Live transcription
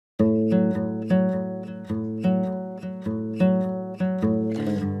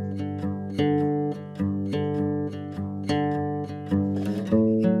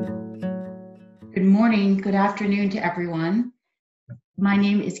afternoon to everyone. My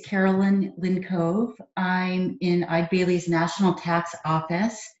name is Carolyn Lincove. I'm in Eide Bailly's National Tax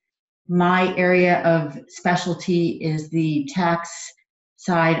Office. My area of specialty is the tax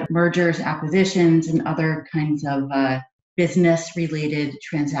side of mergers, acquisitions, and other kinds of business-related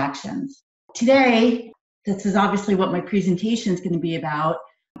transactions. Today, this is obviously what my presentation is going to be about,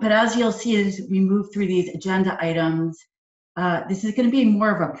 but as you'll see as we move through these agenda items, this is going to be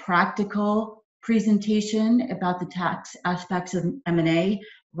more of a practical presentation about the tax aspects of M&A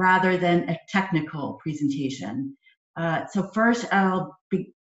rather than a technical presentation. So first, I'll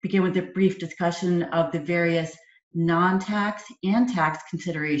begin with a brief discussion of the various non-tax and tax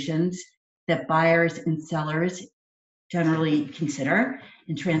considerations that buyers and sellers generally consider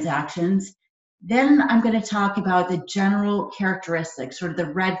in transactions. Then I'm going to talk about the general characteristics, sort of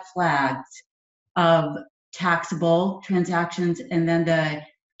the red flags of taxable transactions, and then the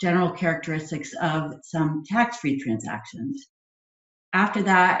general characteristics of some tax-free transactions. After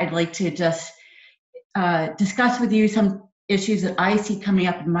that, I'd like to just discuss with you some issues that I see coming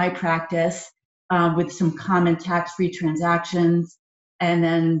up in my practice with some common tax-free transactions, and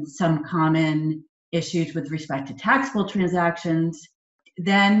then some common issues with respect to taxable transactions.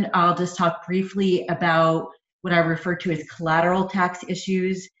 Then I'll just talk briefly about what I refer to as collateral tax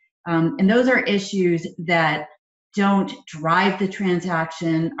issues. And those are issues that don't drive the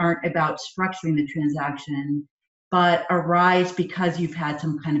transaction, aren't about structuring the transaction, but arise because you've had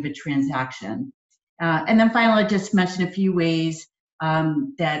some kind of a transaction. And then finally, I'll just mention a few ways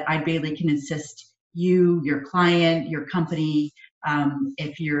that Eide Bailly can assist you, your client, your company,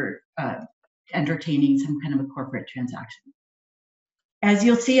 if you're entertaining some kind of a corporate transaction. As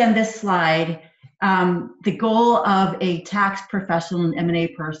you'll see on this slide, the goal of a tax professional and M&A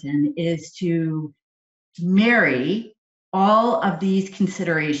person is to marry all of these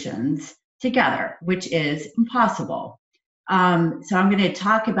considerations together, which is impossible. So I'm going to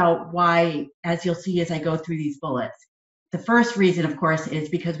talk about why, as you'll see as I go through these bullets. The first reason, of course, is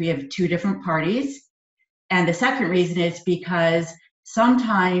because we have two different parties. And the second reason is because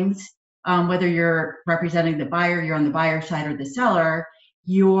sometimes, whether you're representing the buyer, you're on the buyer side, or the seller,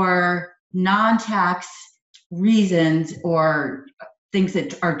 your non-tax reasons or things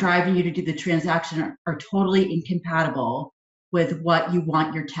that are driving you to do the transaction are totally incompatible with what you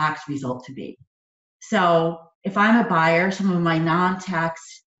want your tax result to be. So if I'm a buyer, some of my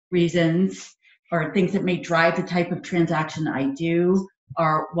non-tax reasons or things that may drive the type of transaction I do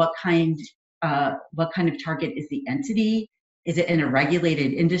are what kind of target is the entity? Is it in a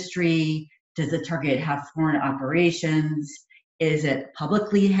regulated industry? Does the target have foreign operations? Is it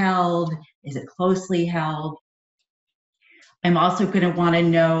publicly held? Is it closely held? I'm also going to want to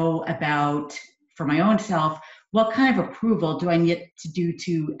know about, for my own self, what kind of approval do I need to do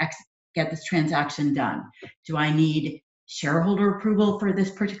to get this transaction done? Do I need shareholder approval for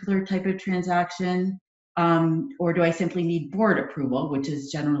this particular type of transaction? Or do I simply need board approval, which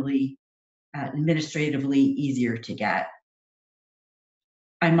is generally administratively easier to get?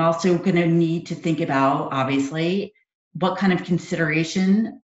 I'm also going to need to think about, obviously, what kind of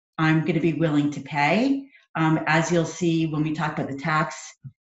consideration I'm going to be willing to pay. As you'll see when we talk about the tax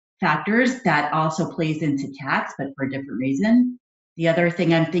factors, that also plays into tax, but for a different reason. The other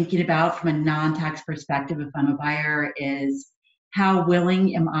thing I'm thinking about from a non-tax perspective, if I'm a buyer, is how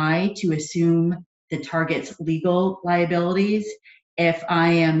willing am I to assume the target's legal liabilities? If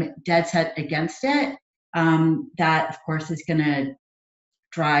I am dead set against it, that, of course, is going to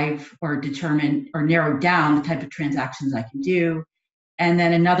drive or determine or narrow down the type of transactions I can do. And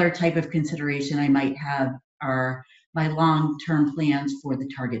then another type of consideration I might have are my long-term plans for the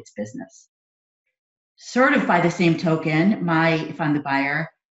target's business. Sort of by the same token, if I'm the buyer,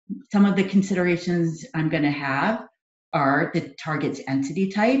 some of the considerations I'm going to have are the target's entity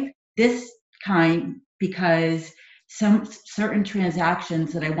type. This kind, because some certain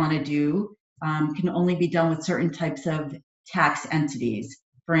transactions that I want to do can only be done with certain types of tax entities.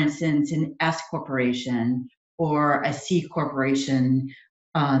 For instance, an S corporation or a C corporation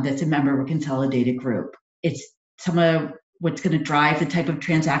that's a member of a consolidated group. It's some of what's going to drive the type of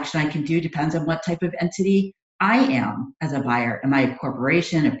transaction I can do depends on what type of entity I am as a buyer. Am I a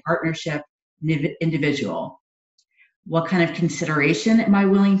corporation, a partnership, individual? What kind of consideration am I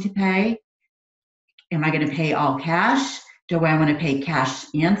willing to pay? Am I going to pay all cash? Do I want to pay cash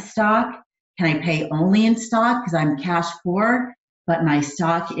and stock? Can I pay only in stock because I'm cash poor, but my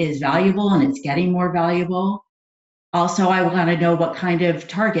stock is valuable and it's getting more valuable? Also, I want to know what kind of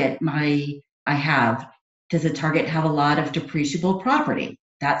target I have. Does the target have a lot of depreciable property?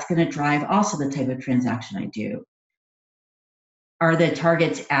 That's going to drive also the type of transaction I do. are the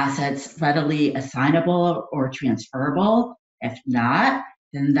target's assets readily assignable or transferable? If not,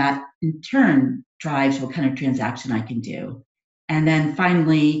 then that in turn drives what kind of transaction I can do. And then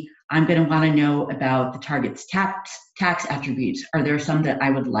finally, I'm going to want to know about the target's tax attributes. Are there some that I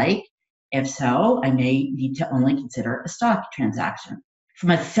would like? If so, I may need to only consider a stock transaction.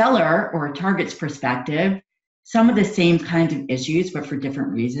 From a seller or a target's perspective, some of the same kinds of issues, but for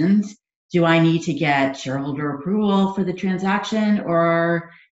different reasons. Do I need to get shareholder approval for the transaction, or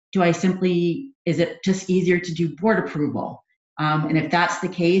is it just easier to do board approval? And if that's the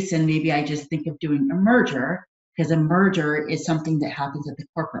case, then maybe I just think of doing a merger, because a merger is something that happens at the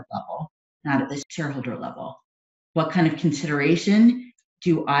corporate level, not at the shareholder level. What kind of consideration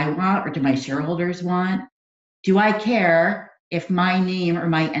do I want, or do my shareholders want? Do I care if my name or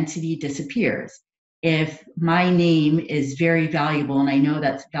my entity disappears? If my name is very valuable and I know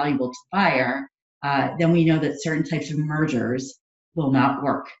that's valuable to the buyer, then we know that certain types of mergers will not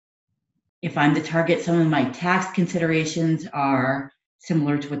work. If I'm the target, some of my tax considerations are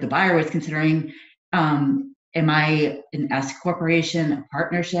similar to what the buyer was considering. Am I an S corporation, a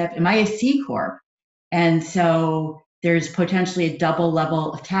partnership? Am I a C corp? And so there's potentially a double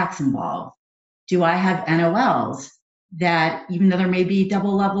level of tax involved. Do I have NOLs that, even though there may be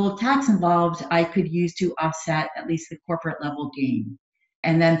double level of tax involved, I could use to offset at least the corporate level gain?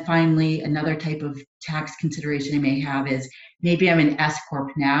 And then finally, another type of tax consideration I may have is maybe I'm an S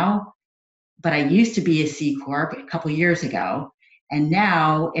corp now, but I used to be a C corp a couple years ago. And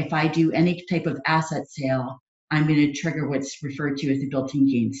now if I do any type of asset sale, I'm going to trigger what's referred to as the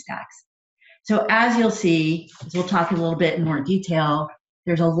built-in gains tax. So as you'll see, as we'll talk a little bit in more detail,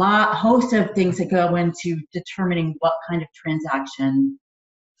 there's a host of things that go into determining what kind of transaction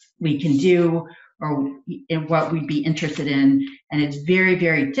we can do or what we'd be interested in. And it's very,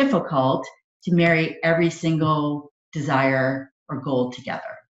 very difficult to marry every single desire or goal together.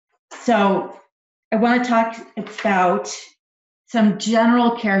 So I want to talk about some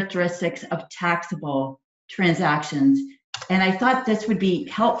general characteristics of taxable transactions. And I thought this would be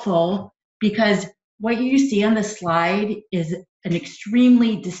helpful because what you see on the slide is an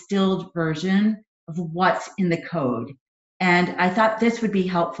extremely distilled version of what's in the code. And I thought this would be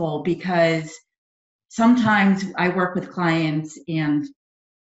helpful because sometimes I work with clients and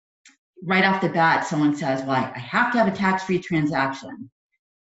right off the bat, someone says, well, I have to have a tax-free transaction.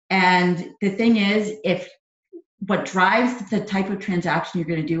 And the thing is, if what drives the type of transaction you're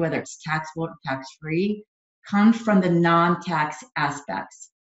going to do, whether it's taxable or tax-free, comes from the non-tax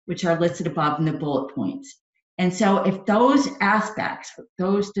aspects, which are listed above in the bullet points. And so if those aspects,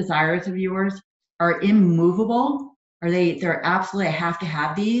 those desires of yours are immovable, or they're absolutely, I have to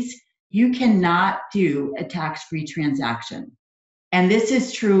have these, you cannot do a tax-free transaction. And this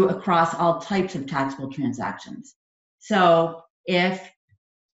is true across all types of taxable transactions. So if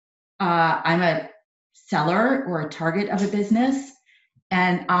I'm a seller or a target of a business,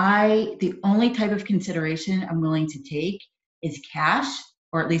 and the only type of consideration I'm willing to take is cash,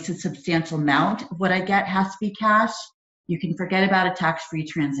 or at least a substantial amount of what I get has to be cash, you can forget about a tax-free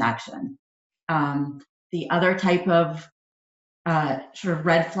transaction. The other type of sort of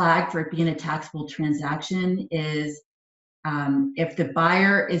red flag for it being a taxable transaction is if the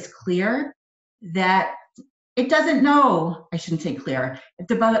buyer is clear that it doesn't know, I shouldn't say clear, if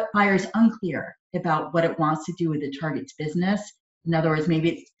the buyer is unclear about what it wants to do with the target's business. In other words, maybe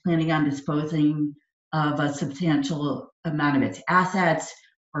it's planning on disposing of a substantial amount of its assets,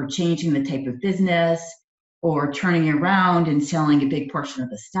 or changing the type of business, or turning around and selling a big portion of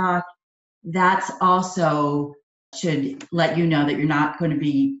the stock. That's also should let you know that you're not going to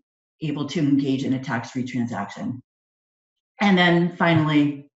be able to engage in a tax-free transaction. And then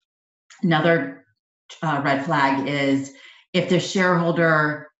finally, another red flag is if the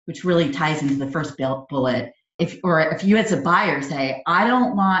shareholder, which really ties into the first bullet, if you as a buyer say, I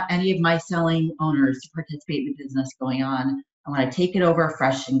don't want any of my selling owners to participate in the business going on, I want to take it over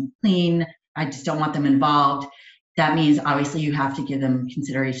fresh and clean, I just don't want them involved, that means obviously you have to give them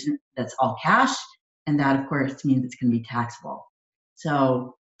consideration that's all cash, and that of course means it's going to be taxable.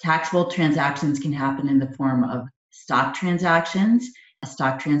 So taxable transactions can happen in the form of stock transactions. A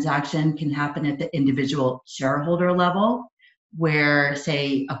stock transaction can happen at the individual shareholder level, where,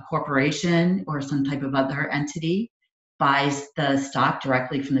 say, a corporation or some type of other entity buys the stock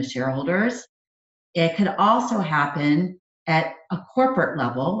directly from the shareholders. It could also happen at a corporate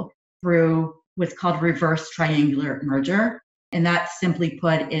level through what's called reverse triangular merger. And that, simply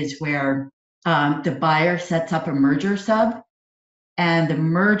put, is where the buyer sets up a merger sub, and the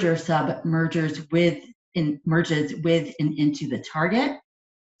merger sub merges with and into the target,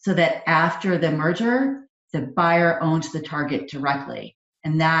 so that after the merger, the buyer owns the target directly.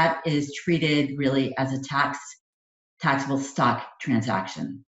 And that is treated really as a taxable stock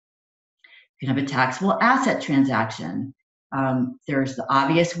transaction. You can have a taxable asset transaction. There's the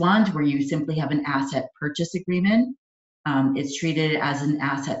obvious ones where you simply have an asset purchase agreement. It's treated as an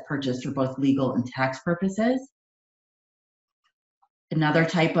asset purchase for both legal and tax purposes. Another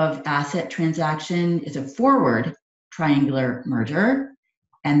type of asset transaction is a forward triangular merger.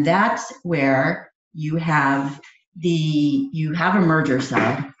 And that's where you have a merger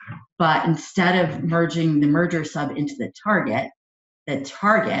sub, but instead of merging the merger sub into the target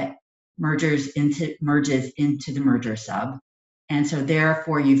merges into the merger sub. And so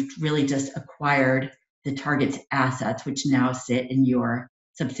therefore you've really just acquired the target's assets, which now sit in your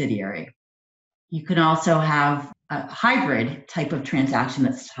subsidiary. You can also have a hybrid type of transaction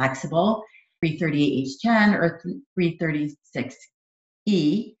that's taxable, 338H10 or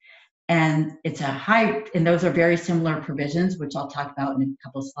 336E. And it's and those are very similar provisions, which I'll talk about in a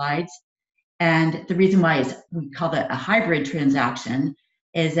couple slides. And the reason why we call that a hybrid transaction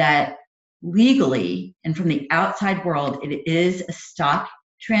is that legally and from the outside world, it is a stock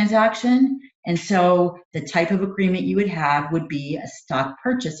transaction. And so the type of agreement you would have would be a stock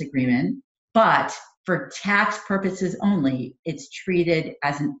purchase agreement, but for tax purposes only, it's treated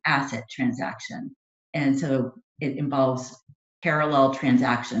as an asset transaction. And so it involves parallel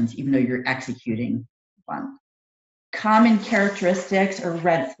transactions, even though you're executing one. Common characteristics or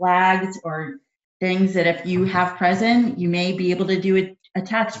red flags or things that if you have present, you may be able to do a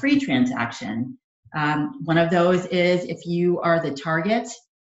tax-free transaction. One of those is if you are the target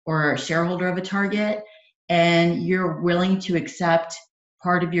or a shareholder of a target and you're willing to accept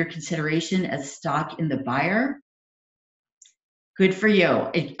part of your consideration as stock in the buyer, good for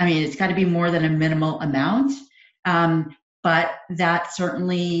you. It's got to be more than a minimal amount, but that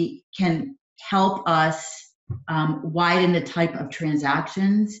certainly can help us widen the type of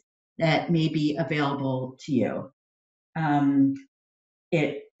transactions that may be available to you.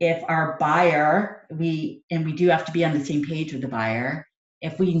 If our buyer, we do have to be on the same page with the buyer,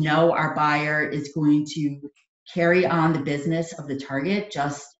 if we know our buyer is going to carry on the business of the target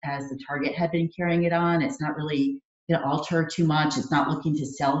just as the target had been carrying it on, it's not really going to alter too much, it's not looking to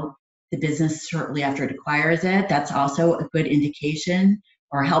sell the business shortly after it acquires it, that's also a good indication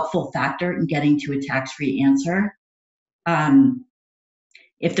or a helpful factor in getting to a tax-free answer.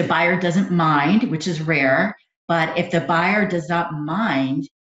 If the buyer doesn't mind, which is rare, but if the buyer does not mind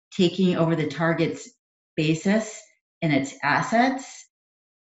taking over the target's basis and its assets,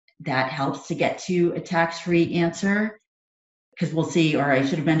 that helps to get to a tax-free answer. Because we'll see, or I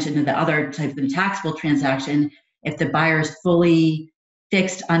should have mentioned in the other type of the taxable transaction, if the buyer is fully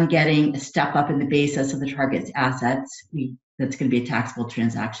fixed on getting a step up in the basis of the target's assets, that's going to be a taxable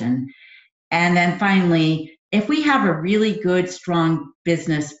transaction. And then finally, if we have a really good, strong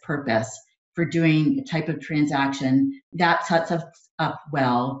business purpose for doing a type of transaction, that sets us up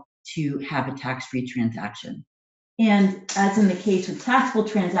well to have a tax-free transaction. And as in the case of taxable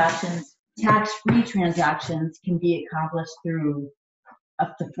transactions, tax-free transactions can be accomplished through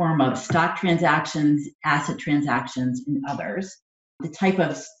the form of stock transactions, asset transactions, and others. The type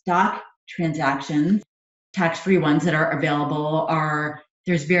of stock transactions, tax-free ones that are available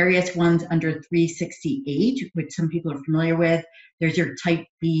there's various ones under 360H, which some people are familiar with. There's your type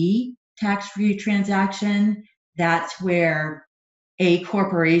B tax-free transaction. That's where a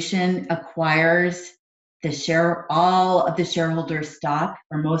corporation acquires all of the shareholder stock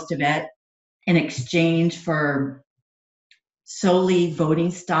or most of it in exchange for solely voting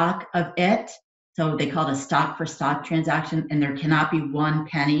stock of it. So they call it a stock for stock transaction, and there cannot be 1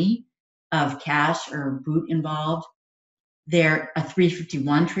 penny of cash or boot involved. They're a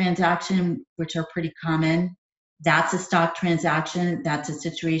 351 transaction, which are pretty common. That's a stock transaction. That's a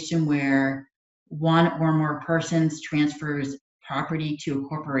situation where one or more persons transfers property to a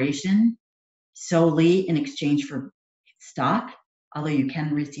corporation solely in exchange for stock, although you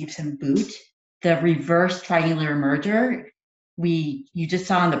can receive some boot. The reverse triangular merger, you just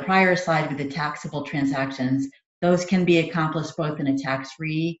saw on the prior slide with the taxable transactions, those can be accomplished both in a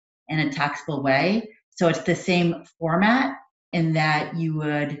tax-free and a taxable way. So it's the same format in that you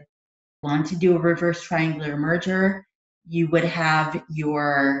would want to do a reverse triangular merger. You would have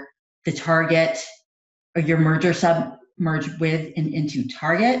the target or your merger sub merge with and into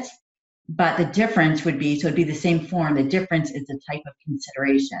target. But the difference would be, so it'd be the same form. The difference is the type of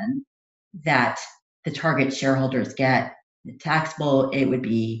consideration that the target shareholders get. The taxable, it would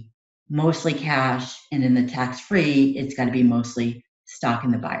be mostly cash, and in the tax-free, it's got to be mostly stock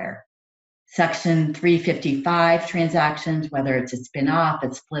in the buyer. Section 355 transactions, whether it's a spin-off,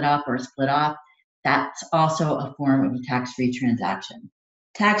 a split up, or a split off, That's also a form of a tax-free transaction.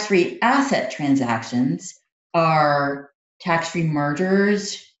 Tax-free asset transactions are tax-free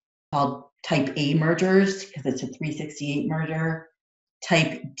mergers called Type A mergers because it's a 368 merger,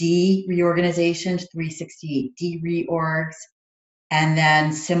 Type D reorganizations, 368D reorgs, and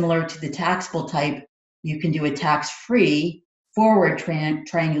then similar to the taxable type, you can do a tax-free forward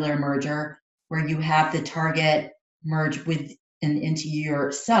triangular merger where you have the target merge with and into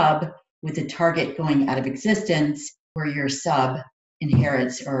your sub with the target going out of existence where your sub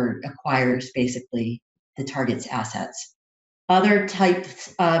inherits or acquires basically the target's assets. Other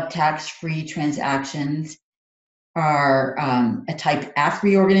types of tax-free transactions are a Type F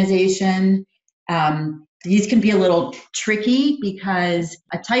reorganization. These can be a little tricky because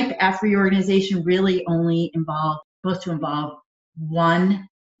a Type F reorganization really only supposed to involve one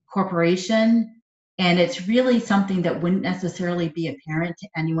corporation, and it's really something that wouldn't necessarily be apparent to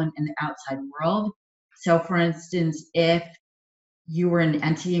anyone in the outside world. So for instance, if you were an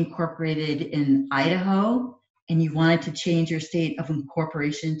entity incorporated in Idaho and you wanted to change your state of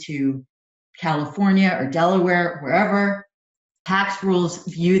incorporation to California or Delaware, wherever, tax rules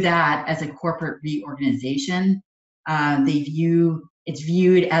view that as a corporate reorganization. It's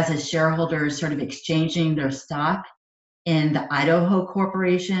viewed as a shareholder sort of exchanging their stock in the Idaho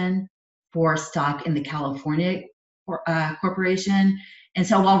corporation for stock in the California corporation. And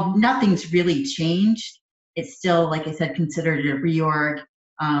so while nothing's really changed, it's still, like I said, considered a reorg.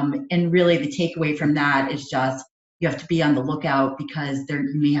 And really the takeaway from that is just you have to be on the lookout because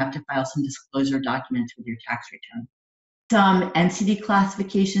you may have to file some disclosure documents with your tax return. Some entity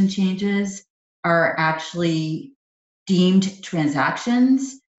classification changes are actually deemed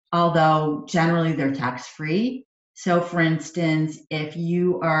transactions, although generally they're tax-free. So for instance, if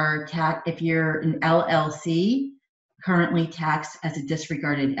you're an LLC, currently taxed as a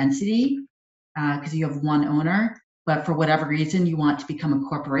disregarded entity, because you have one owner, but for whatever reason you want to become a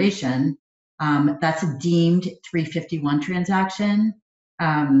corporation, that's a deemed 351 transaction,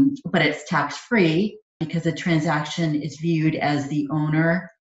 but it's tax-free because the transaction is viewed as the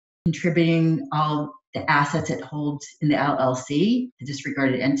owner contributing all the assets it holds in the LLC, the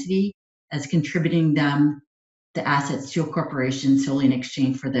disregarded entity, as contributing them the assets to a corporation solely in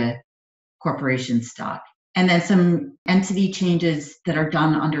exchange for the corporation stock. And then some entity changes that are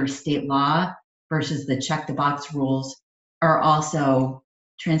done under state law versus the check the box rules are also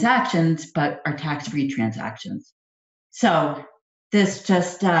transactions, but are tax-free transactions. So this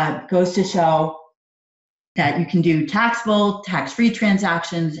just goes to show that you can do taxable, tax-free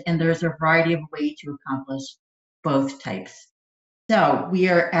transactions, and there's a variety of ways to accomplish both types. So we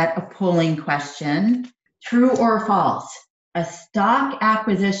are at a polling question. True or false? A stock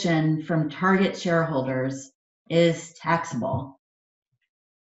acquisition from target shareholders is taxable.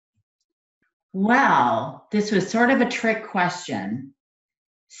 Well, this was sort of a trick question.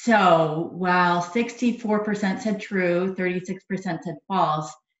 So while 64% said true, 36% said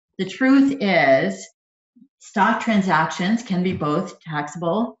false, the truth is stock transactions can be both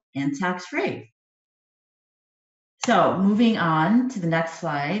taxable and tax-free. So moving on to the next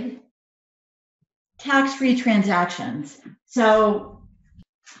slide. Tax-free transactions. So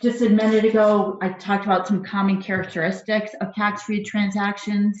just a minute ago, I talked about some common characteristics of tax-free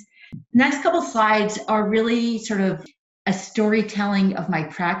transactions. Next couple slides are really sort of a storytelling of my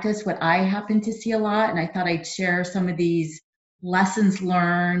practice, what I happen to see a lot, and I thought I'd share some of these lessons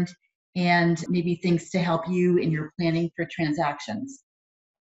learned and maybe things to help you in your planning for transactions.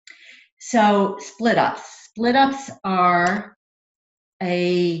 So split ups. Split ups are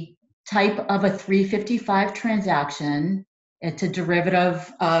a type of a 355 transaction. It's a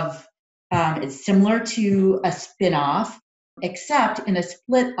derivative of, it's similar to a spin-off, except in a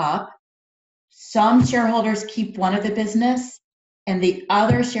split up, some shareholders keep one of the business and the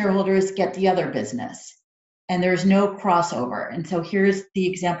other shareholders get the other business. And there's no crossover. And so here's the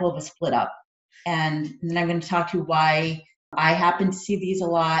example of a split up. And then I'm going to talk to you why I happen to see these a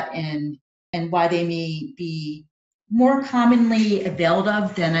lot and why they may be more commonly availed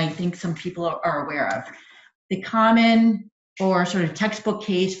of than I think some people are aware of. The common or sort of textbook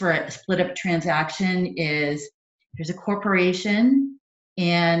case for a split up transaction is there's a corporation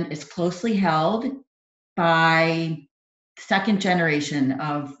and it's closely held by second generation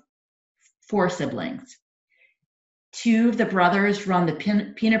of 4 siblings. 2 of the brothers run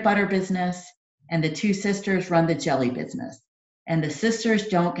the peanut butter business and the 2 sisters run the jelly business. And the sisters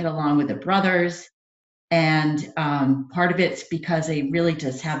don't get along with the brothers. And part of it's because they really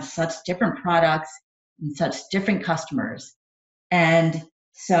just have such different products and such different customers. And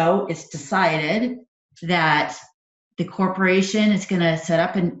so it's decided that The corporation is going to set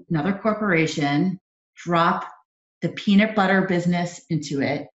up another corporation, drop the peanut butter business into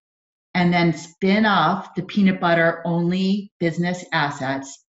it, and then spin off the peanut butter only business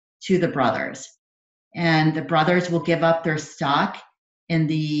assets to the brothers. And the brothers will give up their stock in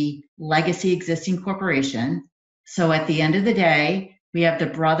the legacy existing corporation. So at the end of the day, we have the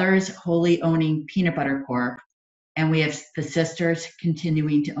brothers wholly owning Peanut Butter Corp, and we have the sisters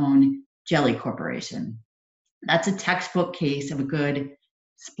continuing to own Jelly Corporation. That's a textbook case of a good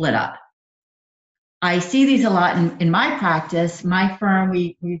split up. I see these a lot in my practice. My firm,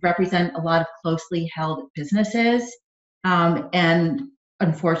 we represent a lot of closely held businesses. And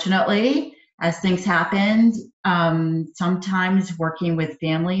unfortunately, as things happen, sometimes working with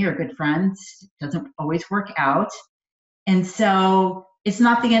family or good friends doesn't always work out. And so it's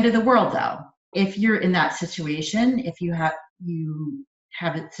not the end of the world, though. If you're in that situation, if you have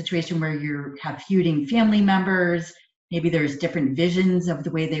a situation where you have feuding family members, maybe there's different visions of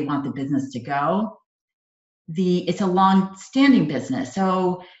the way they want the business to go. It's a long-standing business,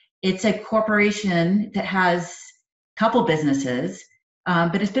 so it's a corporation that has a couple businesses,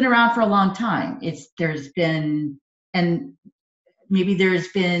 but it's been around for a long time. There's been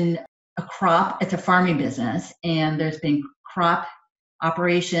a crop. It's a farming business, and there's been crop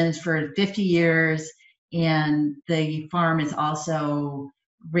operations for 50 years, and the farm is also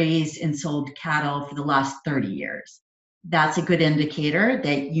raised and sold cattle for the last 30 years. That's a good indicator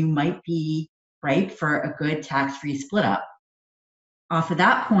that you might be ripe for a good tax-free split up. Off of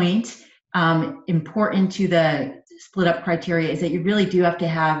that point, important to the split up criteria is that you really do have to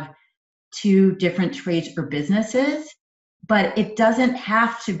have two different trades or businesses, but it doesn't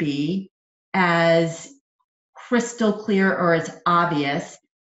have to be as crystal clear or as obvious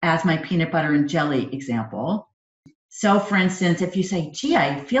as my peanut butter and jelly example. So for instance, if you say, gee,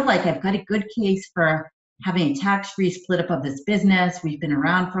 I feel like I've got a good case for having a tax-free split up of this business. We've been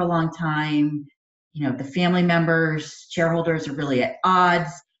around for a long time. The family members, shareholders are really at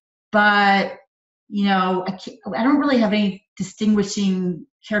odds, but, I don't really have any distinguishing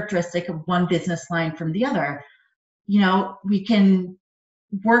characteristic of one business line from the other. We can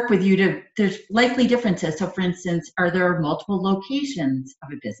work with you there's likely differences. So for instance, are there multiple locations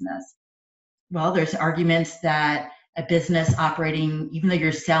of a business? Well, there's arguments that a business operating, even though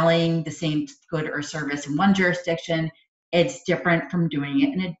you're selling the same good or service in one jurisdiction, it's different from doing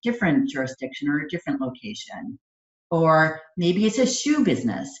it in a different jurisdiction or a different location. Or maybe it's a shoe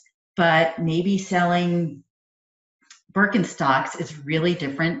business, but maybe selling Birkenstocks is really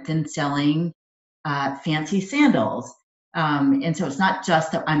different than selling fancy sandals. And so it's not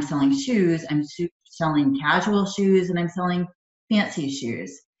just that I'm selling shoes, I'm selling casual shoes and I'm selling fancy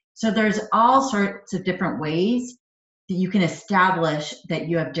shoes. So there's all sorts of different ways that you can establish that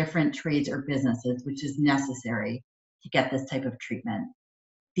you have different trades or businesses, which is necessary to get this type of treatment.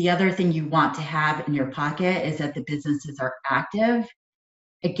 The other thing you want to have in your pocket is that the businesses are active.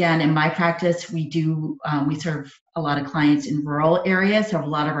 Again, in my practice, we serve a lot of clients in rural areas. So a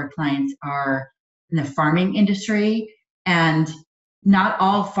lot of our clients are in the farming industry, and not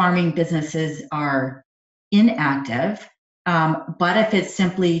all farming businesses are inactive. But if it's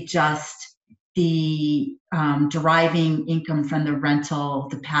simply just the deriving income from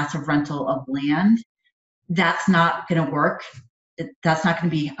the passive rental of land, that's not going to work. That's not going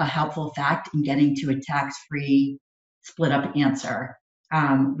to be a helpful fact in getting to a tax-free split up answer.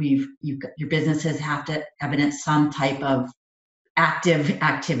 Your businesses have to evidence some type of active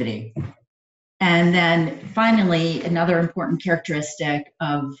activity. And then finally, another important characteristic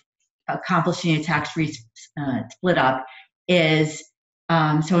of accomplishing a tax-free split up is,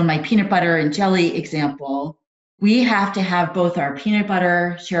 so in my peanut butter and jelly example, we have to have both our peanut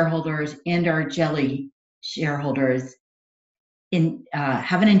butter shareholders and our jelly shareholders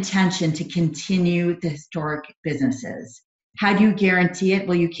have an intention to continue the historic businesses. How do you guarantee it?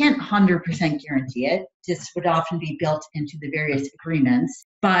 Well, you can't 100% guarantee it. This would often be built into the various agreements.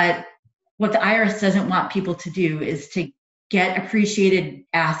 But what the IRS doesn't want people to do is to get appreciated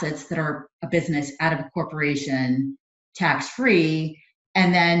assets that are a business out of a corporation tax-free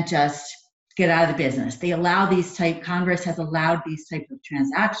and then just get out of the business. Congress has allowed these types of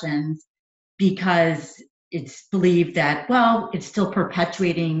transactions because it's believed that, well, it's still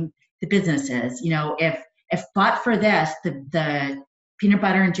perpetuating the businesses. If but for this, the peanut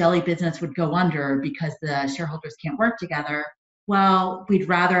butter and jelly business would go under because the shareholders can't work together. Well, we'd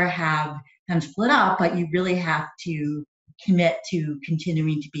rather have them split up, but you really have to commit to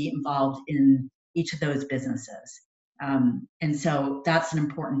continuing to be involved in each of those businesses. And so that's an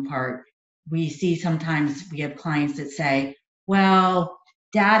important part. We see sometimes we have clients that say, well,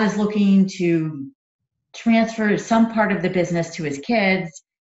 dad is looking to transfer some part of the business to his kids,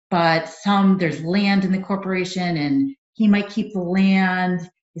 but there's land in the corporation and he might keep the land.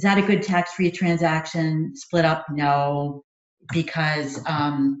 Is that a good tax-free transaction? Split up? No, because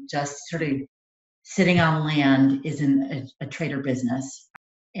just sort of sitting on land isn't a trade or business.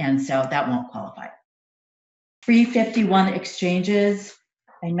 And so that won't qualify. 351 exchanges,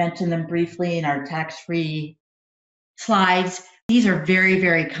 I mentioned them briefly in our tax-free slides. These are very,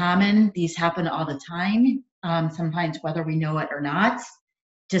 very common. These happen all the time, sometimes whether we know it or not.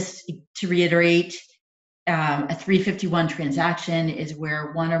 Just to reiterate, a 351 transaction is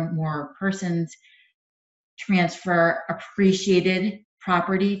where one or more persons transfer appreciated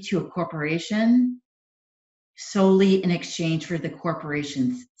property to a corporation solely in exchange for the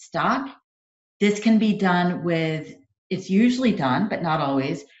corporation's stock. This can be done it's usually done, but not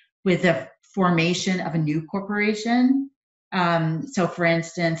always, with the formation of a new corporation. So for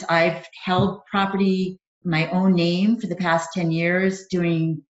instance, I've held property in my own name for the past 10 years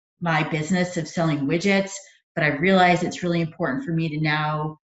doing my business of selling widgets, but I've realized it's really important for me to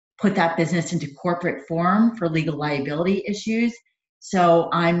now put that business into corporate form for legal liability issues. So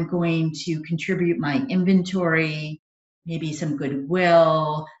I'm going to contribute my inventory, maybe some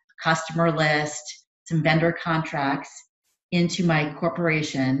goodwill, customer list, some vendor contracts into my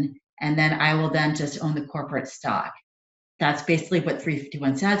corporation, and then I will then just own the corporate stock. That's basically what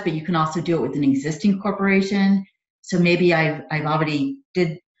 351 says, but you can also do it with an existing corporation. So maybe I've already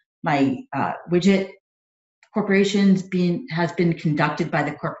did my widget corporations has been conducted by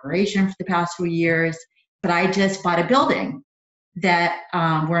the corporation for the past few years, but I just bought a building that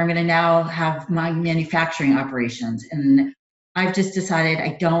where I'm going to now have my manufacturing operations, and I've just decided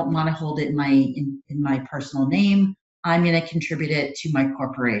I don't want to hold it in my personal name. I'm going to contribute it to my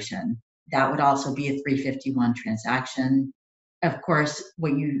corporation. That would also be a 351 transaction. Of course,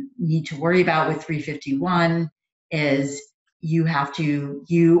 what you need to worry about with 351 is you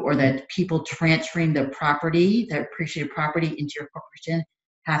or the people transferring the property, the appreciated property into your corporation,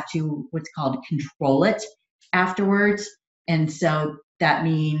 have to what's called control it afterwards. And so that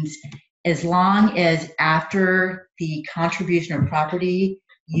means as long as after the contribution of property,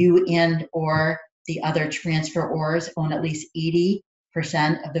 you and or the other transferors own at least 80%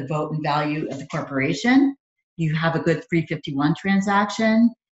 of the vote and value of the corporation, you have a good 351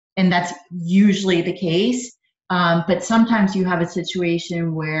 transaction. And that's usually the case. But sometimes you have a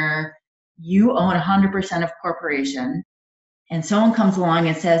situation where you own 100% of corporation and someone comes along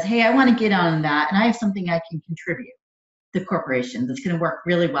and says, hey, I want to get on that and I have something I can contribute the corporation that's going to work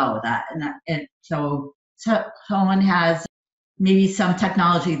really well with that. And so someone has maybe some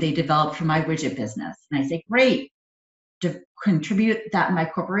technology they developed for my widget business. And I say, great, to contribute that in my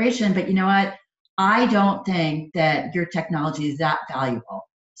corporation, but you know what? I don't think that your technology is that valuable.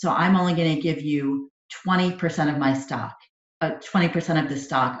 So I'm only going to give you 20% of my stock, 20% of the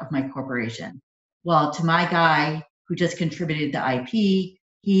stock of my corporation. Well, to my guy who just contributed the IP,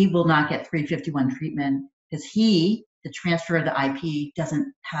 he will not get 351 treatment because the transfer of the IP,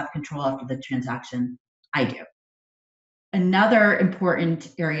 doesn't have control after the transaction. I do. Another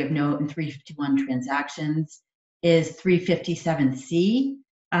important area of note in 351 transactions is 357C.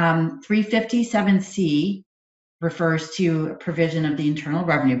 357C refers to a provision of the Internal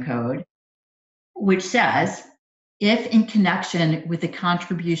Revenue Code, which says, if in connection with the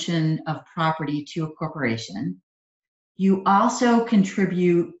contribution of property to a corporation, you also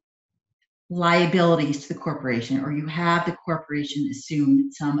contribute liabilities to the corporation, or you have the corporation assume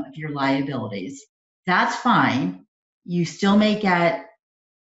some of your liabilities, that's fine. You still may get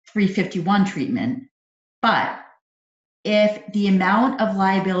 351 treatment, but if the amount of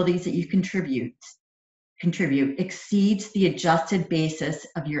liabilities that you contribute exceeds the adjusted basis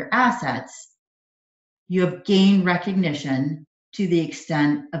of your assets, you have gained recognition to the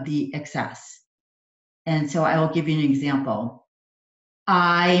extent of the excess. And so I will give you an example.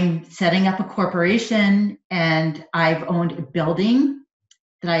 I'm setting up a corporation and I've owned a building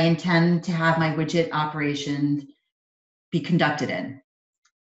that I intend to have my widget operations be conducted in.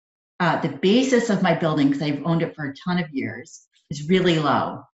 The basis of my building, because I've owned it for a ton of years, is really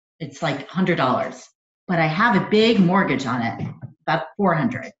low. It's like $100, but I have a big mortgage on it, about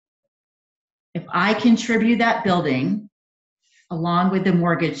 $400. If I contribute that building along with the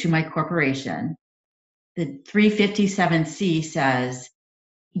mortgage to my corporation, the 357C says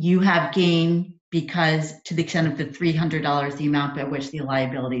you have gain because to the extent of the $300, the amount by which the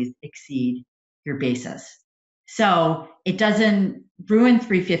liabilities exceed your basis. So it doesn't ruin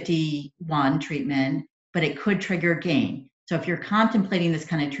 351 treatment, but it could trigger gain. So if you're contemplating this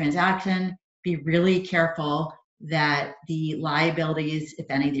kind of transaction, be really careful that the liabilities, if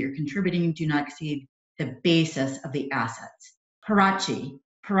any, that you're contributing do not exceed the basis of the assets. Parachi.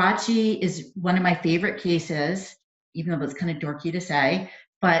 Parachi is one of my favorite cases, even though it's kind of dorky to say,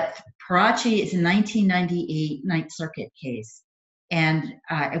 but Parachi is a 1998 Ninth Circuit case. And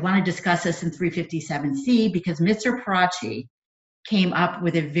I want to discuss this in 357C because Mr. Parachi came up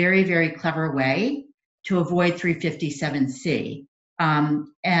with a very, very clever way to avoid 357C.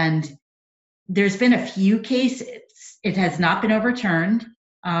 And there's been a few cases, it has not been overturned,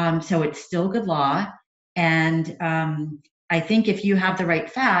 so it's still good law. And I think if you have the right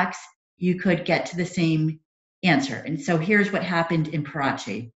facts, you could get to the same answer. And so here's what happened in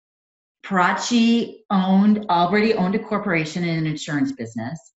Parachi. Parachi already owned a corporation in an insurance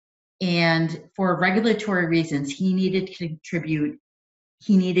business. And for regulatory reasons, he needed to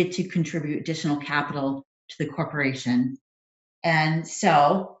contribute additional capital to the corporation. And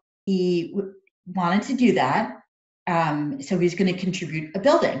so he wanted to do that. So he's going to contribute a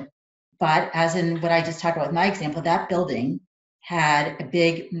building. But as in what I just talked about in my example, that building had a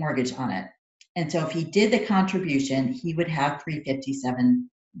big mortgage on it. And so if he did the contribution, he would have 357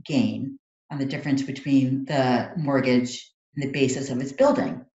 gain on the difference between the mortgage and the basis of his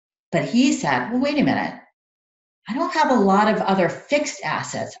building. But he said, well, wait a minute. I don't have a lot of other fixed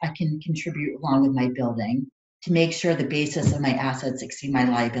assets I can contribute along with my building to make sure the basis of my assets exceed my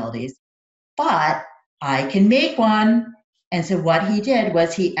liabilities, but I can make one. And so what he did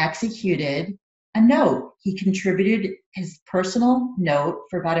was he executed a note. He contributed his personal note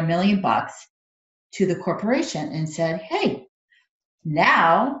for about $1 million to the corporation and said, hey,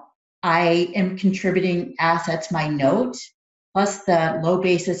 now I am contributing assets, my note, plus the low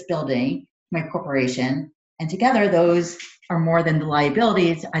basis building, my corporation, and together those are more than the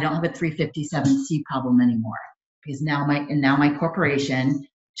liabilities. I don't have a 357C problem anymore because now my corporation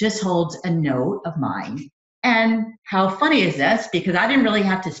just holds a note of mine. And how funny is this? Because I didn't really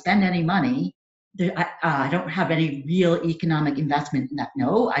have to spend any money. I don't have any real economic investment in that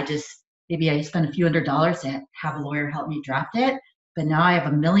note. Maybe I spent a few $100s to have a lawyer help me draft it. But now I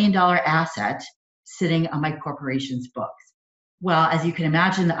have $1 million asset sitting on my corporation's books. Well, as you can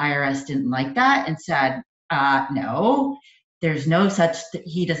imagine, the IRS didn't like that and said, no, there's no such,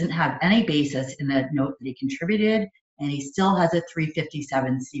 he doesn't have any basis in the note that he contributed, and he still has a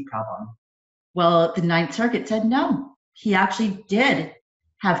 357C problem. Well, the Ninth Circuit said no, he actually did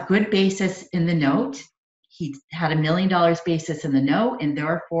have good basis in the note. He had $1 million basis in the note, and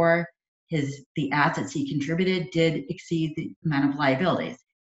therefore the assets he contributed did exceed the amount of liabilities.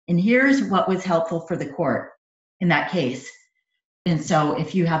 And here's what was helpful for the court in that case. And so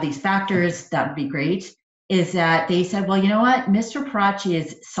if you have these factors, that would be great, is that they said, well, you know what? Mr. Parachi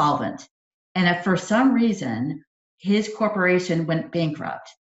is solvent. And if for some reason his corporation went bankrupt,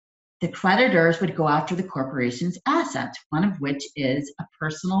 the creditors would go after the corporation's assets, one of which is a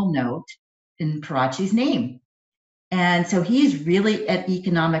personal note in Parachi's name. And so he's really at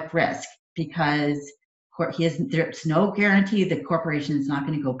economic risk because there's no guarantee the corporation is not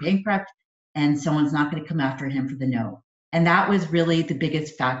going to go bankrupt and someone's not going to come after him for the note. And that was really the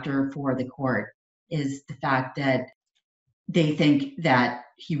biggest factor for the court, is the fact that they think that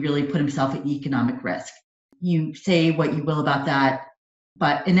he really put himself at economic risk. You say what you will about that,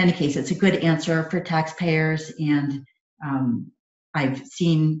 but in any case, it's a good answer for taxpayers, and I've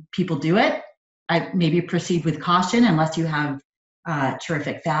seen people do it. I maybe proceed with caution unless you have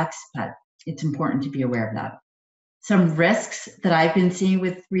terrific facts, but it's important to be aware of that. Some risks that I've been seeing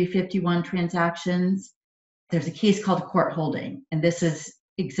with 351 transactions, there's a case called court holding, and this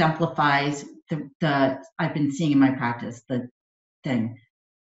exemplifies the I've been seeing in my practice, the thing.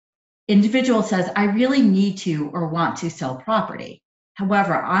 Individual says, I really need to or want to sell property.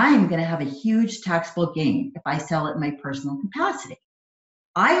 However, I'm going to have a huge taxable gain if I sell it in my personal capacity.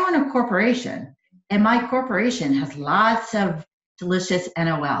 I own a corporation, and my corporation has lots of delicious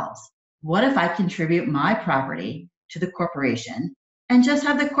NOLs. What if I contribute my property to the corporation and just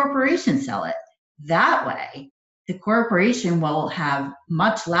have the corporation sell it? That way, the corporation will have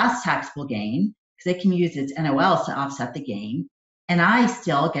much less taxable gain because it can use its NOLs to offset the gain. And I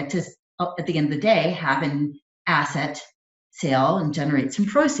still get to, at the end of the day, have an asset sale and generate some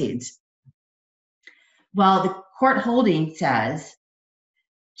proceeds. Well, the court holding says,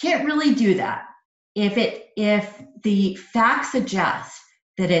 can't really do that. If the facts suggest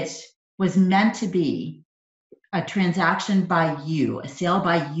that it was meant to be a transaction by you, a sale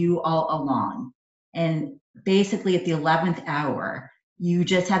by you all along, and basically at the 11th hour, you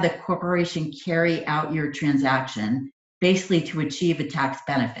just had the corporation carry out your transaction basically to achieve a tax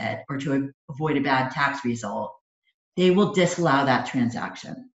benefit or to avoid a bad tax result, they will disallow that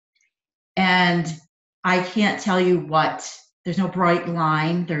transaction. And I can't tell you what there's no bright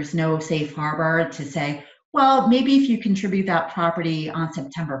line, there's no safe harbor to say, well, maybe if you contribute that property on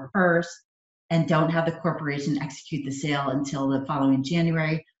September 1st and don't have the corporation execute the sale until the following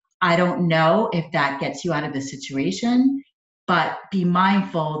January, I don't know if that gets you out of the situation, but be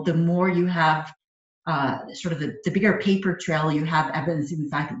mindful, the more you have sort of the bigger paper trail you have evidencing the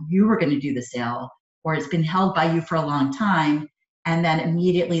fact that you were going to do the sale, or it's been held by you for a long time, and then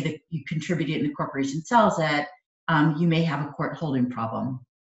immediately you contribute it and the corporation sells it, you may have a court holding problem.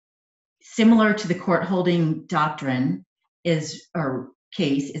 Similar to the court holding doctrine or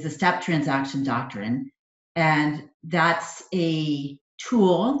case is a step transaction doctrine. And that's a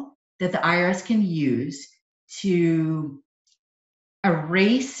tool that the IRS can use to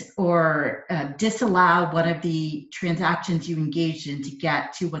erase or disallow one of the transactions you engaged in to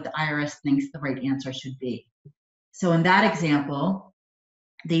get to what the IRS thinks the right answer should be. So in that example,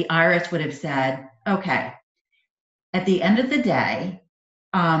 the IRS would have said, okay, at the end of the day,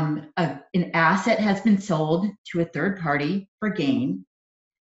 an asset has been sold to a third party for gain,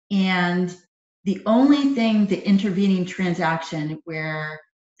 and the only thing, the intervening transaction where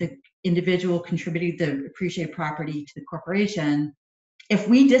the individual contributed the appreciated property to the corporation, if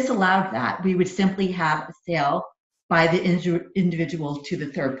we disallowed that, we would simply have a sale by the individual to the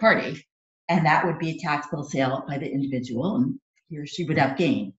third party, and that would be a taxable sale by the individual, and he or she would have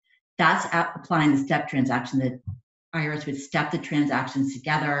gain. That's applying the step transaction. The IRS would step the transactions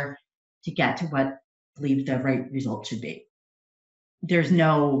together to get to what I believe the right result should be. There's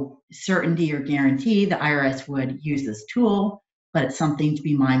no certainty or guarantee the IRS would use this tool, but it's something to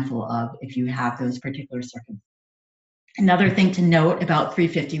be mindful of if you have those particular circumstances. Another thing to note about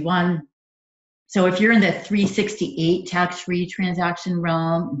 351, so if you're in the 368 tax-free transaction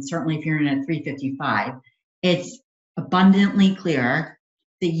realm, and certainly if you're in a 355, it's abundantly clear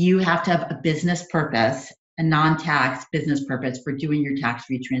that you have to have a business purpose, a non-tax business purpose for doing your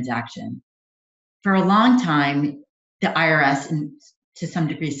tax-free transaction. For a long time, the IRS, and to some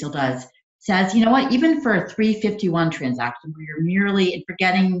degree still does, says, you know what, even for a 351 transaction where you're merely, and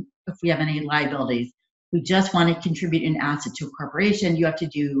forgetting if we have any liabilities, we just want to contribute an asset to a corporation, you have to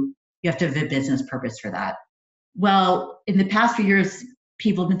have a business purpose for that. Well, in the past few years,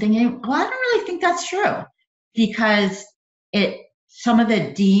 people have been thinking, well, I don't really think that's true, because some of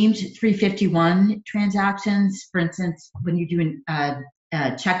the deemed 351 transactions, for instance, when you do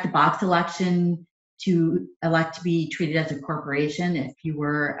a check the box election to elect to be treated as a corporation, if you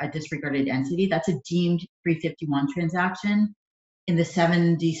were a disregarded entity, that's a deemed 351 transaction in the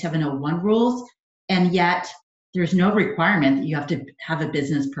 7701 rules. And yet there's no requirement that you have to have a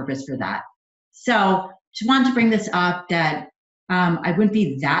business purpose for that. So just wanted to bring this up that I wouldn't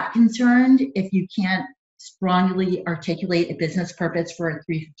be that concerned if you can't strongly articulate a business purpose for a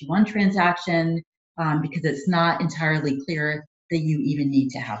 351 transaction, because it's not entirely clear that you even need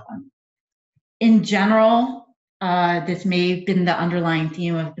to have one. In general, this may have been the underlying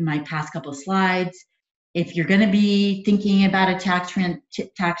theme of my past couple of slides. If you're going to be thinking about a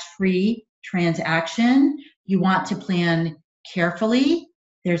tax-free transaction, you want to plan carefully.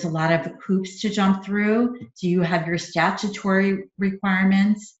 There's a lot of hoops to jump through. Do you have your statutory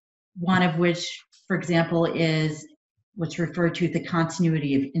requirements, one of which, for example, is what's referred to as the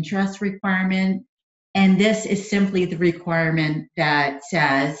continuity of interest requirement. And this is simply the requirement that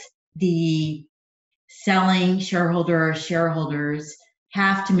says the selling shareholder or shareholders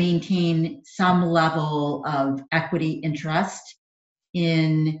have to maintain some level of equity interest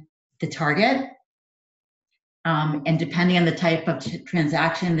in the target. And depending on the type of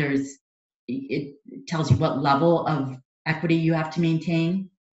transaction, it tells you what level of equity you have to maintain.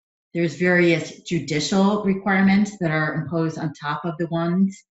 There's various judicial requirements that are imposed on top of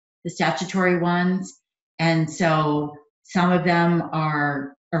the statutory ones. And so some of them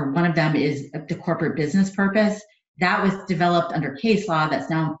are, or one of them is the corporate business purpose. That was developed under case law that's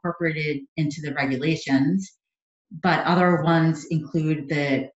now incorporated into the regulations. But other ones include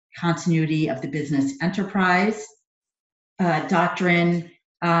the continuity of the business enterprise doctrine,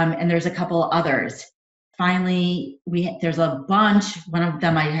 and there's a couple others. Finally, there's a bunch, one of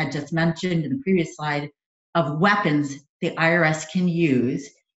them I had just mentioned in the previous slide, of weapons the IRS can use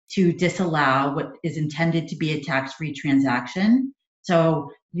to disallow what is intended to be a tax-free transaction.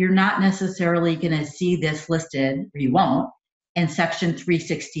 So you're not necessarily going to see this listed, or you won't, in Section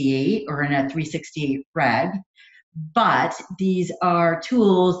 368 or in a 368 reg, but these are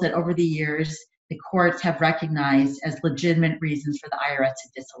tools that over the years the courts have recognized as legitimate reasons for the IRS to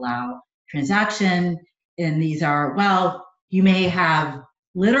disallow transaction. And these are, well, you may have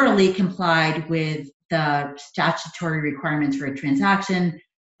literally complied with the statutory requirements for a transaction,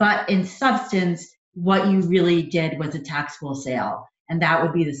 but in substance, what you really did was a taxable sale. And that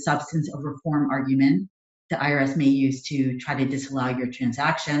would be the substance of reform argument the IRS may use to try to disallow your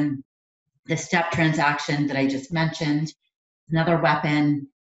transaction. The step transaction that I just mentioned, another weapon.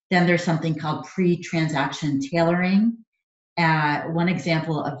 Then there's something called pre-transaction tailoring. One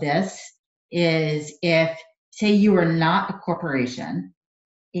example of this is if, say, you are not a corporation,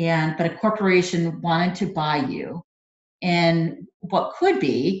 but a corporation wanted to buy you, and what could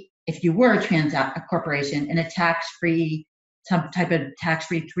be, if you were a corporation, in a tax-free, some type of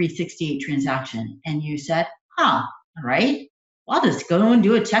tax-free 368 transaction, and you said, all right, well, I'll just go and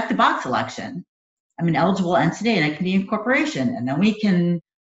do a check the box election. I'm an eligible entity and I can be a corporation, and then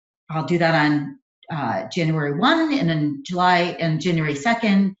I'll do that on January 1, and then July and January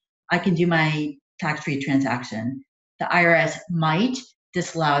 2nd, I can do my tax-free transaction. The IRS might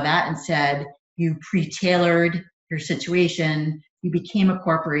disallow that and said, you pre-tailored your situation, you became a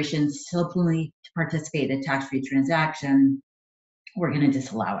corporation simply to participate in a tax-free transaction, we're going to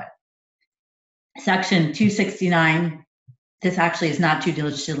disallow it. Section 269, this actually is not too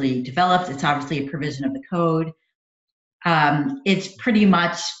diligently developed. It's obviously a provision of the code. It's pretty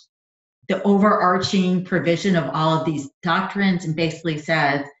much the overarching provision of all of these doctrines, and basically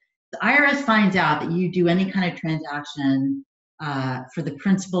says the IRS finds out that you do any kind of transaction for the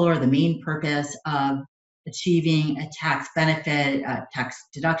principal or the main purpose of achieving a tax benefit, a tax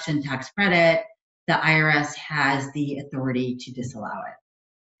deduction, tax credit, the IRS has the authority to disallow it.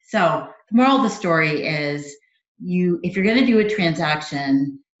 So the moral of the story is, if you're going to do a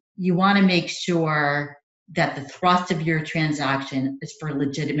transaction, you want to make sure that the thrust of your transaction is for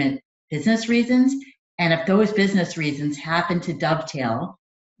legitimate business reasons. And if those business reasons happen to dovetail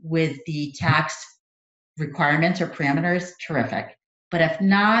with the tax requirements or parameters, terrific. But if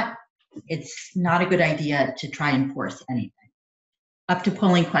not, it's not a good idea to try and force anything. Up to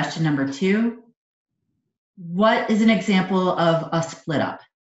polling question number 2. What is an example of a split up?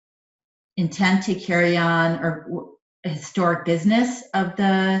 Intent to carry on or a historic business of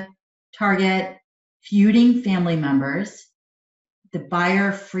the target, feuding family members, the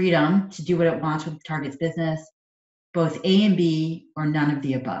buyer freedom to do what it wants with the target's business, both A and B, or none of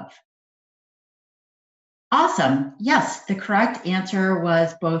the above. Awesome. Yes, the correct answer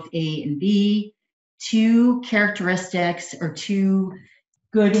was both A and B. 2 characteristics or 2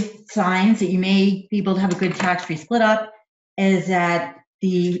 good signs that you may be able to have a good tax-free split up is that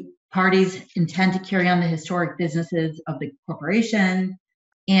the parties intend to carry on the historic businesses of the corporation,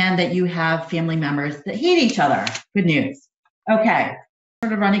 and that you have family members that hate each other. Good news. Okay,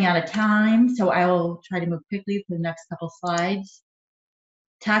 sort of running out of time, so I will try to move quickly for the next couple slides.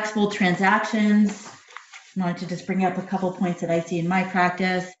 Taxable transactions. I wanted to just bring up a couple points that I see in my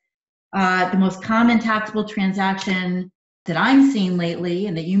practice. The most common taxable transaction that I'm seeing lately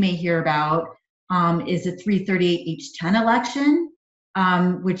and that you may hear about is the 338H10 election,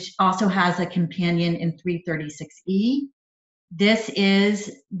 which also has a companion in 336E. This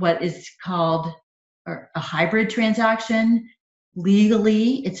is what is called a hybrid transaction.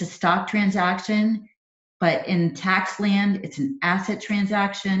 Legally, it's a stock transaction, but in tax land, it's an asset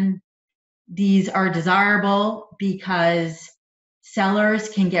transaction. These are desirable because sellers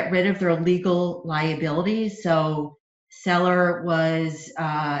can get rid of their legal liabilities. So seller was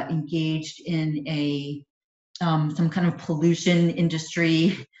engaged in some kind of pollution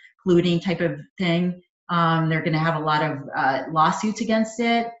industry, polluting type of thing. They're going to have a lot of lawsuits against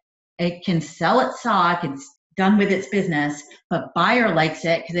it. It can sell its stock, it's done with its business, but buyer likes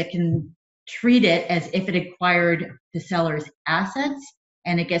it because it can treat it as if it acquired the seller's assets,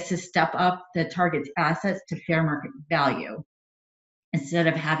 and it gets to step up the target's assets to fair market value instead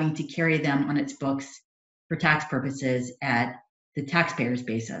of having to carry them on its books for tax purposes at the taxpayer's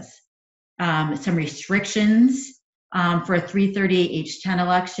basis. Some restrictions for a 338H10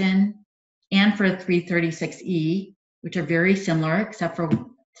 election and for a 336E, which are very similar, except for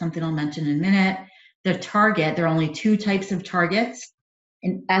something I'll mention in a minute. The target, there are only 2 types of targets: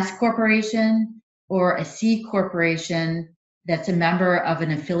 an S corporation or a C corporation that's a member of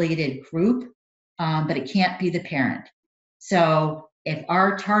an affiliated group, but it can't be the parent. So if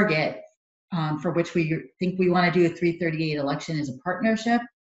our target for which we think we want to do a 338 election is a partnership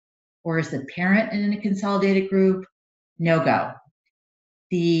or is the parent in a consolidated group, no go.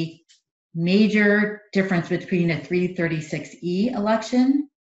 The major difference between a 336E election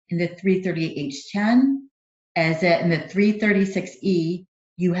and the 338H10 is that in the 336E,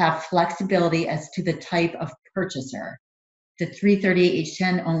 you have flexibility as to the type of purchaser. The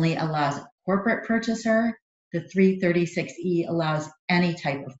 338H10 only allows a corporate purchaser. The 336E allows any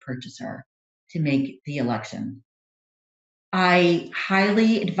type of purchaser to make the election. I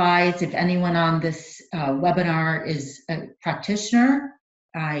highly advise, if anyone on this webinar is a practitioner,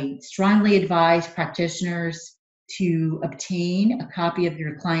 I strongly advise practitioners to obtain a copy of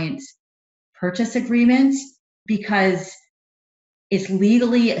your client's purchase agreements, because it's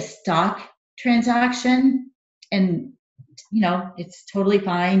legally a stock transaction, and it's totally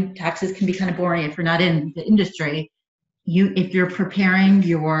fine. Taxes can be kind of boring if you're not in the industry. If you're preparing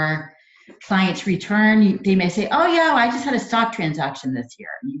your client's return, they may say, oh yeah, I just had a stock transaction this year.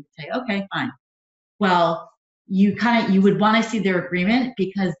 And you say, okay, fine. Well, you would want to see their agreement,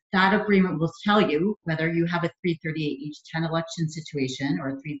 because that agreement will tell you whether you have a 338H10 election situation or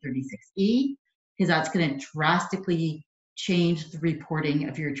a 336E, because that's going to drastically change the reporting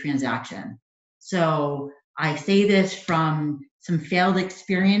of your transaction. So I say this from some failed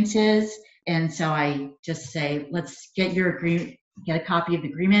experiences. And so I just say, let's get your agreement, get a copy of the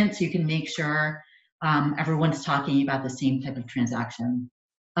agreement so you can make sure everyone's talking about the same type of transaction.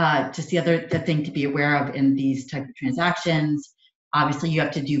 Just the thing to be aware of in these type of transactions, obviously you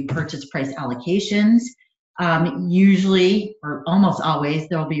have to do purchase price allocations. Usually, or almost always,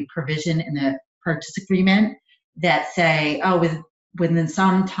 there will be a provision in the purchase agreement that say, oh, within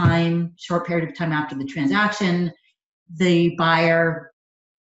some time, short period of time after the transaction, the buyer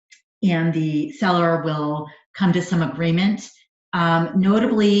and the seller will come to some agreement.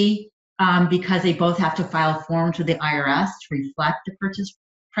 Notably, because they both have to file forms with the IRS to reflect the purchase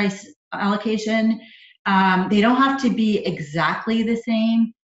price allocation. They don't have to be exactly the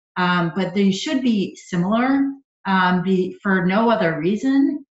same, but they should be similar, for no other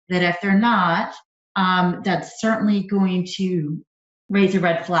reason that if they're not, that's certainly going to raise a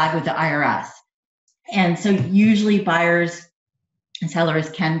red flag with the IRS. And so usually buyers and sellers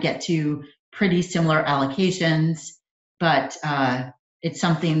can get to pretty similar allocations, but it's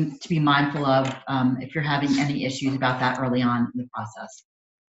something to be mindful of if you're having any issues about that early on in the process.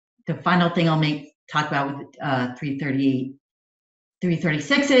 The final thing I'll talk about with 338,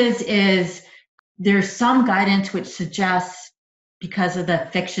 336s is there's some guidance which suggests, because of the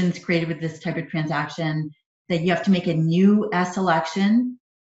fictions created with this type of transaction, that you have to make a new S election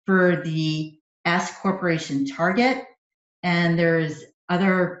for the S corporation target. And there's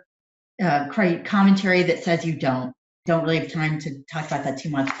other commentary that says you don't really have time to talk about that too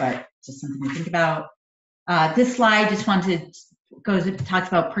much, but just something to think about. This slide just talks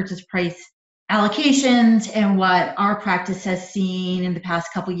about purchase price allocations and what our practice has seen in the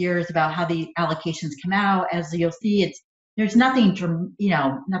past couple of years about how the allocations come out. As you'll see, there's nothing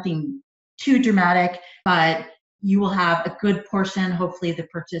too dramatic, but you will have a good portion, hopefully, the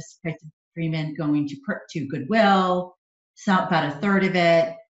purchase price agreement going to goodwill, about a third of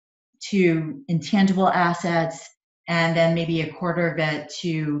it to intangible assets, and then maybe a quarter of it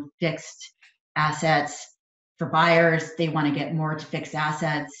to fixed assets. For buyers, they want to get more to fixed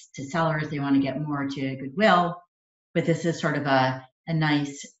assets. To sellers, they want to get more to goodwill. But this is sort of a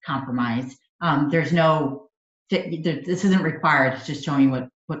nice compromise. This isn't required. It's just showing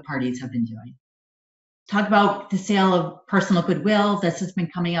what parties have been doing. Talk about the sale of personal goodwill. This has been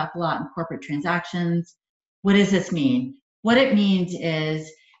coming up a lot in corporate transactions. What does this mean? What it means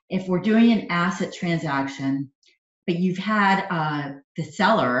is, if we're doing an asset transaction, but you've had the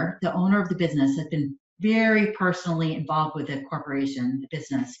seller, the owner of the business, has been very personally involved with the corporation, the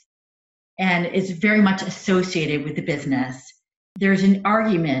business, and is very much associated with the business, there's an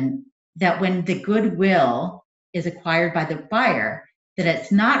argument that when the goodwill is acquired by the buyer, that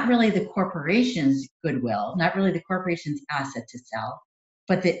it's not really the corporation's goodwill, not really the corporation's asset to sell,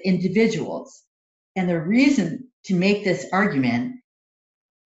 but the individuals. And the reason to make this argument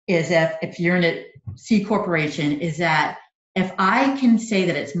is that if you're in a C corporation, is that if I can say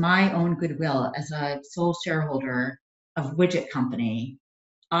that it's my own goodwill as a sole shareholder of widget company,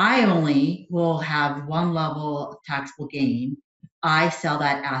 I only will have one level of taxable gain if I sell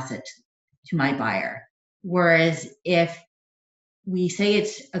that asset to my buyer. Whereas if we say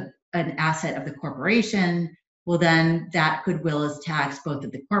it's an asset of the corporation, well, then that goodwill is taxed both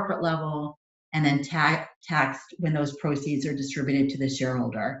at the corporate level and then taxed when those proceeds are distributed to the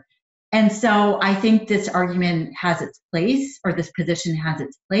shareholder. And so I think this argument has its place, or this position has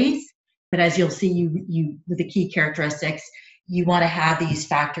its place. But as you'll see, you with the key characteristics, you want to have these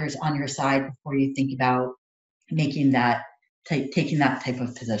factors on your side before you think about taking that type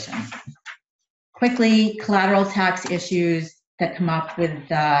of position. Quickly, collateral tax issues that come up with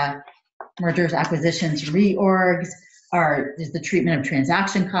mergers, acquisitions, reorgs is the treatment of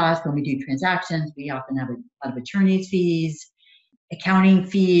transaction costs. When we do transactions, we often have a lot of attorney's fees, accounting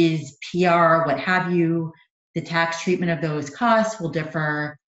fees, PR, what have you. The tax treatment of those costs will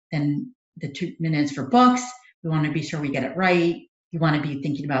differ than the treatment is for books. We want to be sure we get it right. You want to be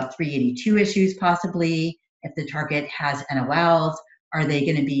thinking about 382 issues possibly. If the target has NOLs, are they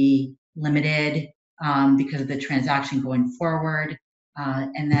going to be limited because of the transaction going forward?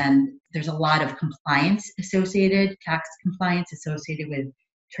 And then there's a lot of compliance associated, tax compliance associated with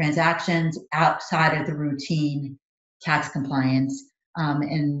transactions outside of the routine tax compliance.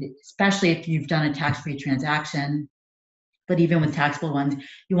 And especially if you've done a tax-free transaction, but even with taxable ones,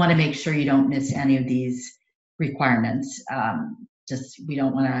 you want to make sure you don't miss any of these requirements. We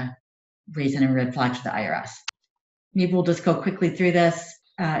don't want to raise any red flags to the IRS. Maybe we'll just go quickly through this.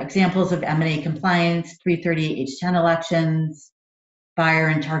 Examples of M&A compliance, 338H10 elections, buyer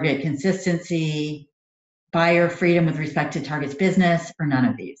and target consistency, buyer freedom with respect to target's business, or none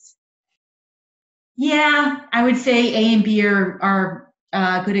of these. Yeah, I would say A and B are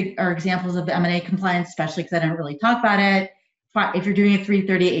examples of the M&A compliance, especially because I didn't really talk about it. If you're doing a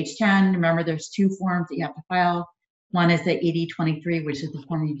 338H10, remember there's two forms that you have to file. One is the 8023, which is the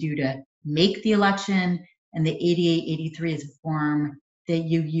form you do to make the election, and the 8883 is a form that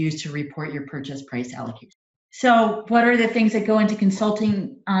you use to report your purchase price allocation. So what are the things that go into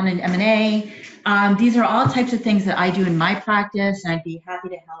consulting on an M&A? These are all types of things that I do in my practice, and I'd be happy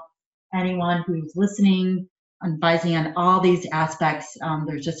to help anyone who's listening, advising on all these aspects.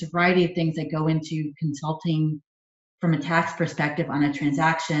 There's just a variety of things that go into consulting from a tax perspective on a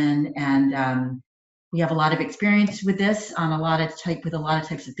transaction, and we have a lot of experience with this on a lot of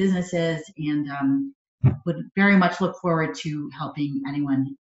types of businesses, and would very much look forward to helping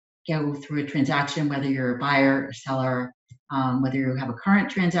anyone go through a transaction, whether you're a buyer or seller, whether you have a current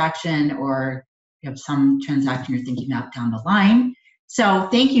transaction or you have some transaction you're thinking about down the line. So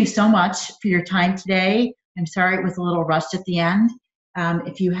thank you so much for your time today. I'm sorry it was a little rushed at the end.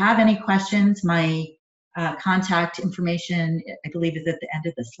 If you have any questions, my contact information, I believe, is at the end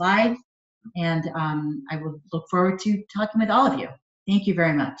of the slide. And I will look forward to talking with all of you. Thank you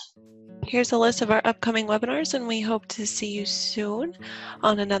very much. Here's a list of our upcoming webinars, and we hope to see you soon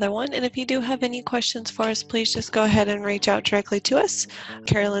on another one. And if you do have any questions for us, please just go ahead and reach out directly to us.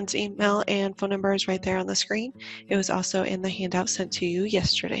 Carolyn's email and phone number is right there on the screen. It was also in the handout sent to you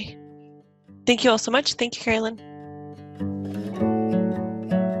yesterday. Thank you all so much. Thank you, Carolyn.